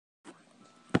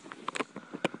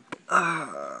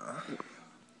Ah.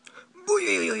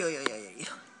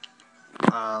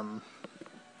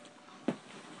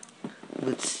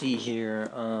 Let's see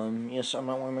here. Yes, I'm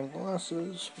not wearing my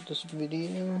glasses for this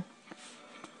video.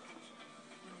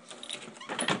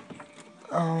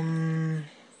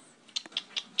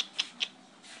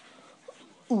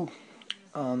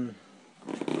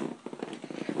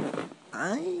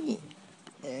 I am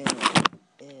in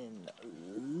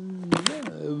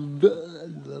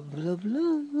love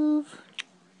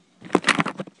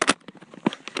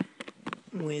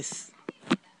with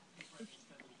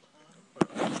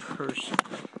a person,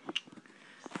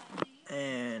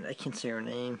 and I can't say her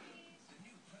name.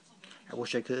 I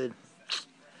wish I could.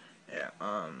 Yeah,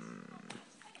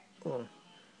 well,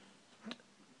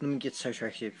 let me get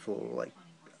sidetracked for like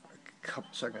a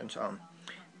couple seconds.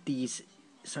 These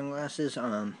sunglasses,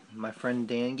 my friend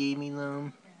Dan gave me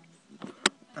them.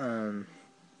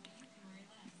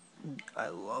 I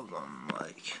love them,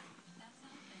 like,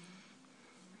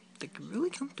 they're really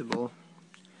comfortable.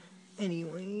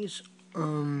 Anyways,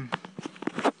 the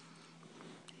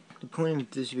point of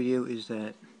this video is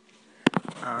that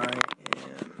I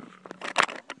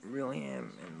really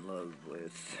am in love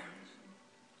with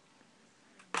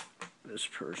this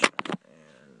person,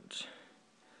 and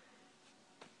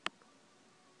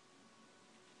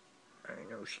I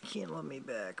know she can't love me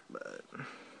back, but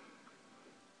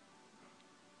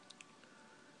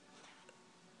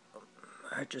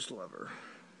I just love her.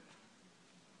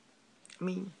 I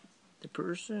mean, the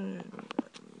person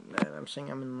that I'm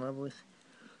saying I'm in love with,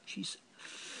 she's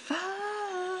fine.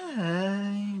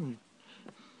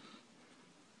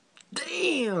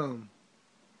 Damn!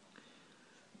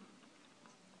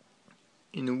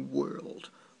 In a world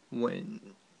when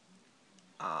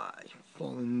I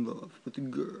fall in love with a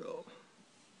girl,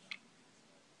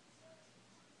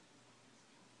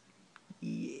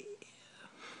 yeah.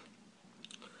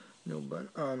 No, but,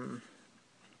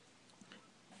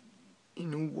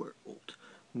 in a world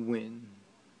when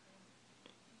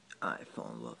I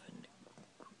fall in love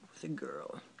with a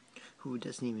girl who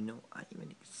doesn't even know I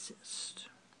even exist.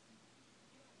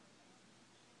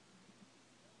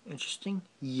 Interesting?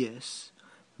 Yes,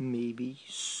 maybe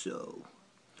so.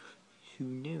 Who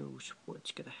knows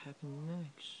what's gonna happen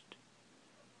next?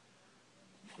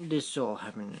 This all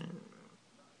happened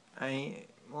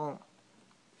well,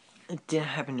 it didn't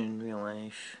happen in real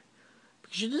life.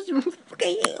 Because she doesn't know who the fuck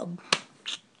I am.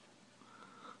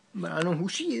 But I know who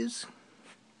she is.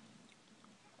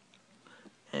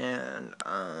 And,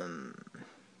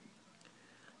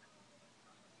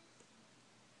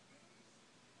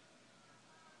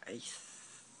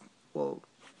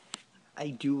 I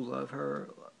do love her.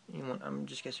 You know what? I'm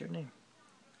just guessing her name.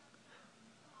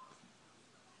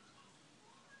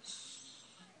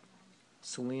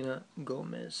 Selena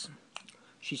Gomez.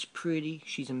 She's pretty.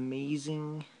 She's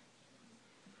amazing.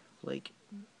 Like,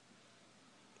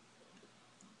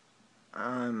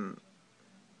 I'm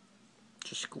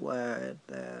just glad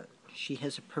that she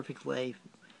has a perfect life.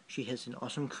 She has an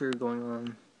awesome career going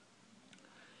on.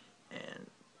 And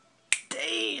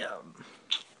damn,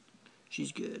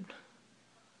 she's good.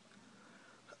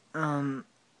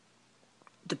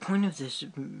 The point of this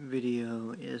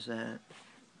video is that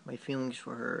my feelings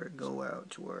for her go out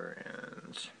to her,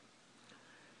 and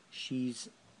she's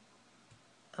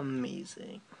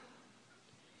amazing.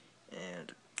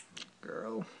 And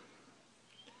girl,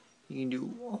 you can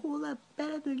do a whole lot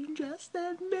better than just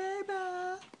that, baby.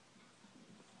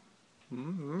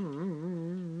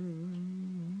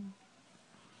 I'm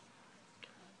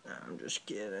just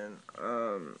kidding.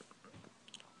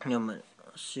 No, but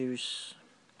serious.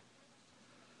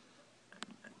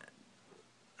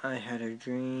 I had a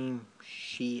dream.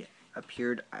 She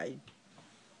appeared. I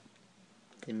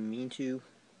didn't mean to.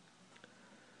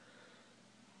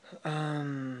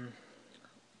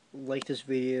 Like this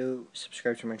video,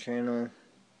 subscribe to my channel.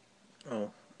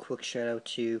 Oh, quick shout out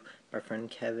to my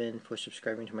friend Kevin for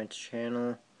subscribing to my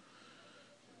channel.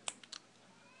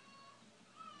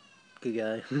 Good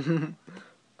guy.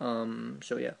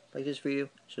 So yeah, like this video,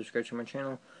 subscribe to my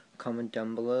channel, comment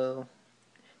down below.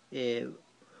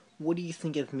 What do you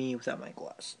think of me without my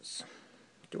glasses?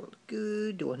 Do I look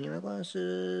good? Do I need my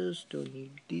glasses? Do I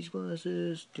need these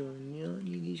glasses? Do I not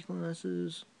need these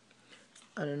glasses?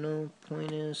 I don't know.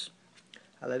 Point is,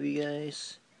 I love you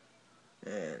guys.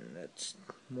 And that's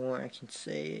more I can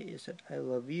say is that I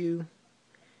love you.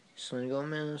 Selena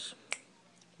Gomez.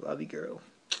 Love you, girl.